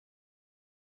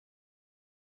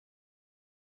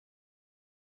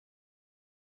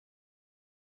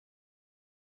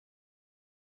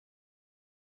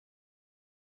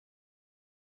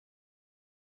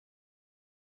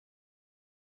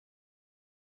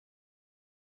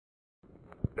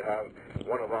to have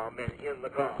one of our men in the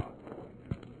car.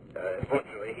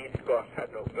 Fortunately, he, of course,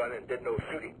 had no gun and did no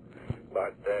shooting,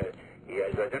 but he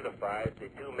has identified the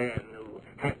two men who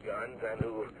had guns and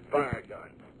who fired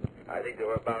guns. I think there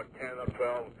were about 10 or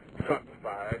 12 shots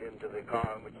fired into the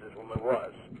car in which this woman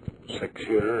was.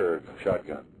 Six-shooter or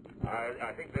shotgun?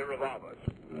 I think they're revolvers.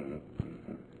 Mm-hmm.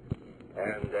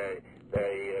 And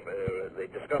they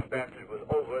discussed after it was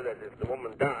over that if the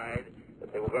woman died,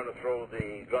 that they were going to throw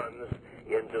the guns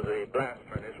into the blast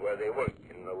furnace where they work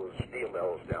in those steel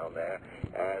mills down there.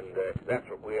 And that's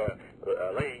what we are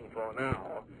laying for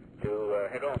now, to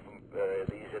head off from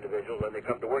these individuals when they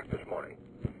come to work this morning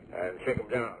and shake them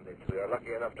down. If we are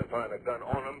lucky enough to find a gun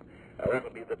on them, that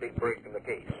will be the big break in the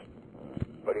case.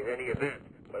 But in any event,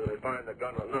 whether we find the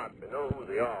gun or not, we know who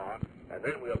they are, and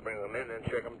then we'll bring them in and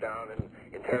shake them down in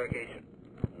interrogation.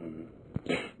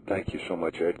 Thank you so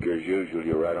much, Edgar. As usual,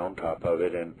 you're right on top of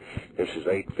it, and this is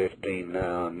 8:15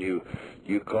 now, and you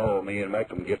call me and make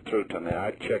them get through to me.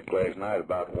 I checked last night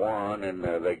about 1, and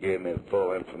they gave me the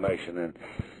full information, and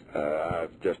I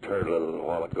just heard a little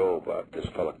while ago about this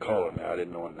fellow calling me. I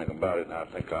didn't know anything about it, and I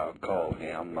think I'll call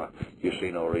him. You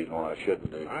see no reason why I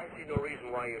shouldn't, do you? I see no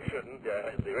reason why you shouldn't.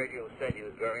 The radio said he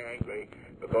was very angry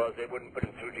because they wouldn't put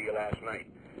him through to you last night.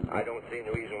 I don't see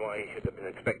any reason why he should have been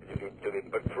expected to be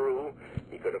put through.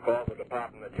 He could have called the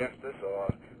Department of Justice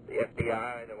or the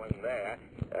FBI. There wasn't there.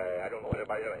 I don't know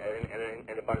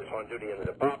anybody's on duty in the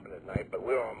department at night, but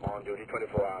we're on duty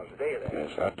 24 hours a day there.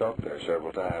 Yes, I talked there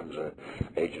several times.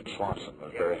 Agent Swanson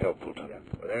was very helpful to me.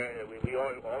 Well, we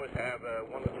always have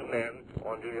 1 or 2 men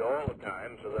on duty all the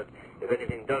time, so that if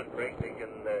anything does break, they can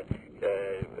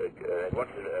at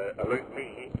once alert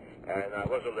me. And I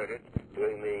was alerted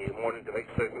during the morning to make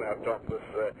certain. I've talked with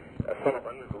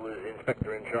Sullivan, who is the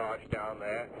inspector in charge down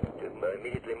there, to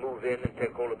immediately move in and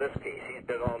take hold of this case. He's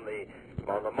been on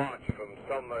the march from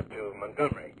Selma to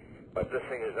Montgomery, but this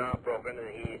thing is now broken, and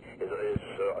he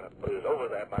is over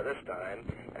there by this time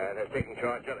and has taken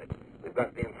charge of it. We've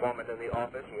got the informant in the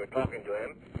office, and we're talking to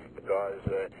him because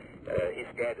he's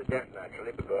scared to death,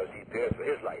 naturally, because he fears for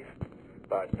his life.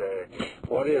 But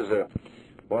what is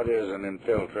an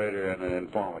infiltrator and an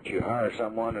informant? You hire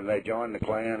someone and they join the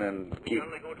Klan and keep... You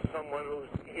only go to someone who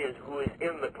is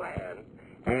in the Klan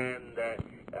and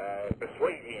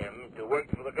persuade him to work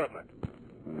for the government.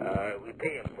 We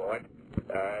pay him for it.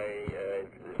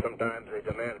 Sometimes they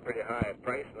demand a pretty high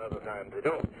price, and other times they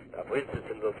don't. Now, for instance,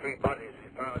 in the 3 bodies we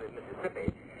found in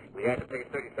Mississippi, we had to pay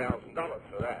 $30,000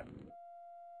 for that.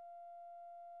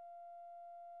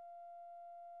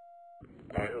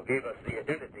 And who gave us the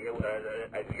identity,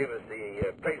 gave us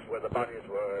the place where the bodies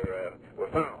were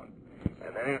found.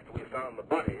 And then after we found the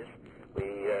bodies,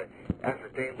 we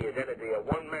ascertained the identity of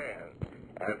 1 man.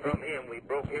 And from him, we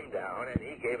broke him down, and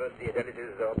he gave us the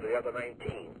identities of the other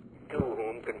 19, 2 of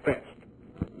whom confessed.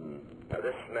 Now,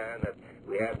 this man that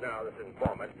we have now, this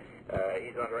informant,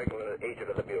 he's not a regular agent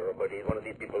of the Bureau, but he's one of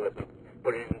these people that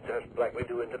put in just like we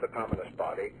do into the Communist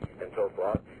Party and so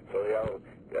forth, so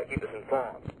they'll keep us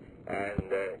informed.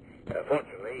 And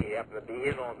fortunately, he happened to be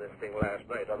in on this thing last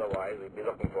night. Otherwise, we'd be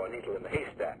looking for a needle in the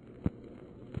haystack.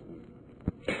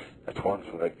 That's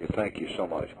wonderful, Edgar. Thank you so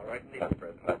much. All right,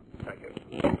 President. Thank you.